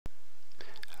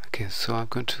Okay, so I'm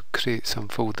going to create some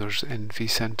folders in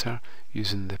vCenter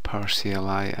using the Power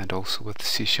CLI and also with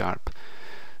C#. So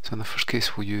in the first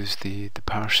case we'll use the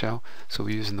PowerShell. So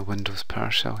we're using the Windows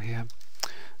PowerShell here.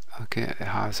 Okay, it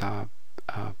has a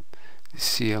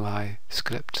CLI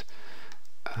script,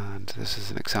 and this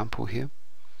is an example here.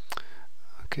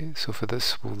 Okay, so for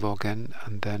this we'll log in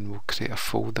and then we'll create a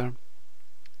folder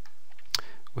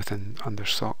within under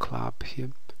SOC Lab here.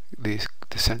 The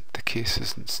case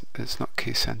it's not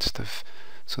case sensitive,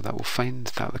 so that will find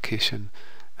that location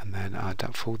and then add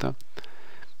that folder.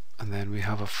 And then we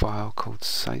have a file called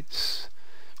sites.txt,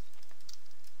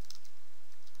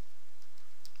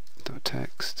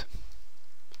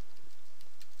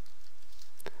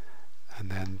 and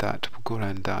then that will go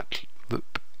around that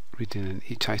loop, reading in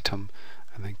each item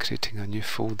and then creating a new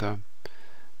folder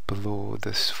below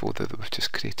this folder that we've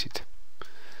just created.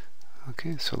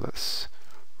 Okay, so let's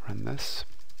run this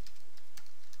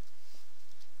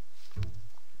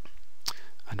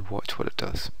and watch what it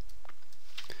does.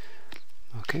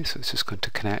 Okay, so it's just going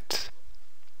to connect.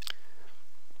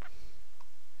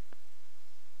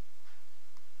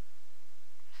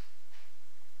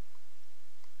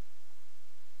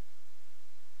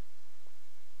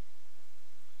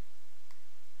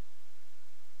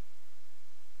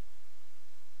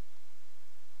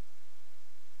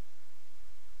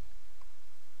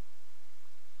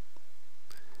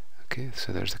 Okay,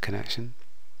 so there's the connection.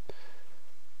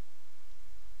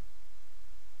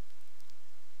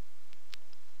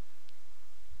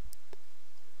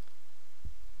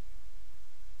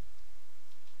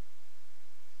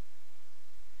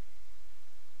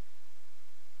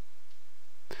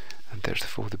 And there's the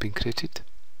folder being created.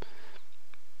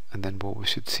 And then what we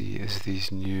should see is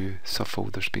these new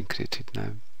subfolders being created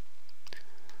now.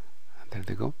 And there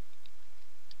they go.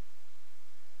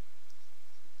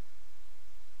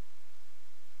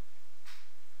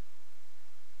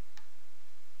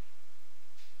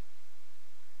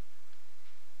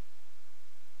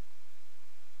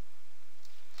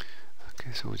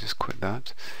 Okay, so we'll just quit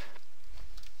that.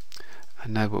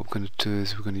 And now what we're going to do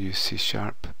is we're going to use C#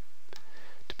 to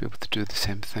be able to do the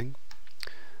same thing.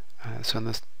 So in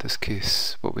this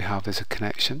case what we have is a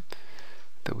connection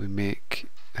that we make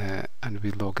and we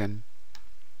log in.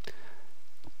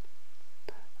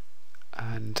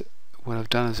 And what I've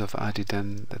done is I've added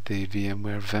in the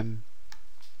VMware Vim,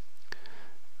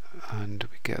 and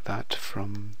we get that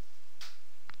from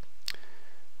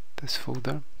this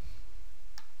folder.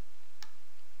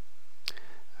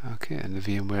 Okay, and the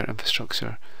VMware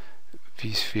infrastructure,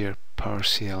 vSphere Power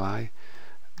CLI,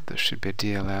 there should be a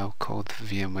DLL called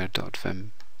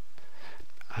vmware.vim,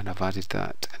 and I've added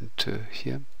that into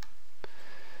here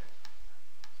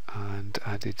and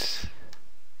added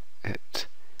it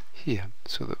here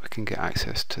so that we can get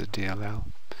access to the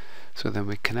DLL. So then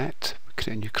we connect, we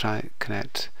create a new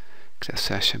create a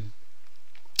session,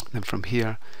 and then from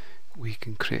here we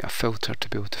can create a filter to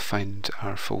be able to find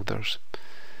our folders.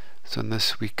 So in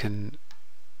this we can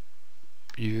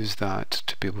use that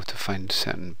to be able to find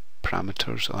certain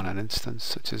parameters on an instance,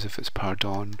 such as if it's powered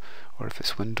on or if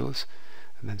it's Windows,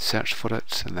 and then search for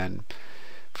it, and then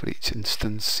for each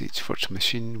instance, each virtual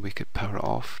machine, we could power it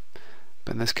off.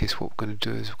 But in this case what we're going to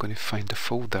do is we're going to find a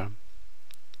folder.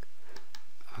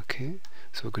 Okay,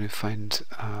 so we're going to find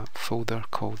a folder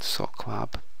called SOC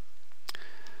Lab.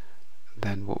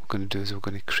 Then what we're going to do is we're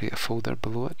going to create a folder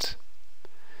below it,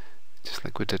 just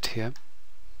like we did here.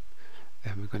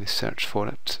 Then we're going to search for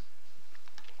it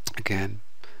again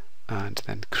and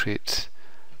then create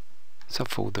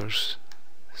subfolders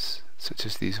such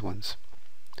as these ones.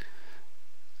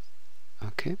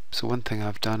 Okay, so one thing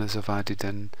I've done is I've added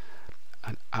in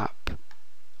an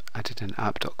app.config,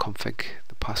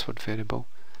 the password variable.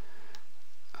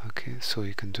 Okay, so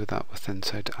you can do that with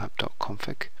inside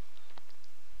app.config,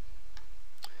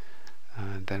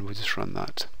 and then we'll just run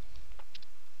that.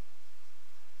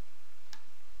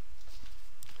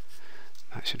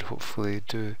 That should hopefully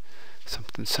do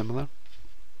something similar.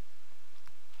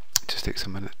 It just takes a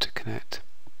minute to connect.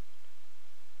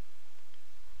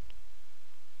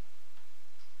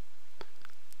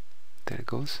 There it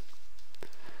goes.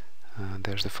 And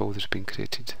there's the folders being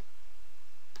created.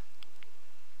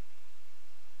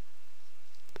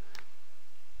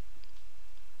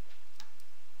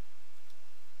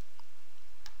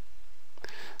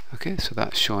 Okay, so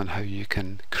that's showing how you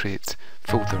can create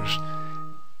folders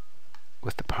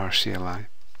with the Power CLI.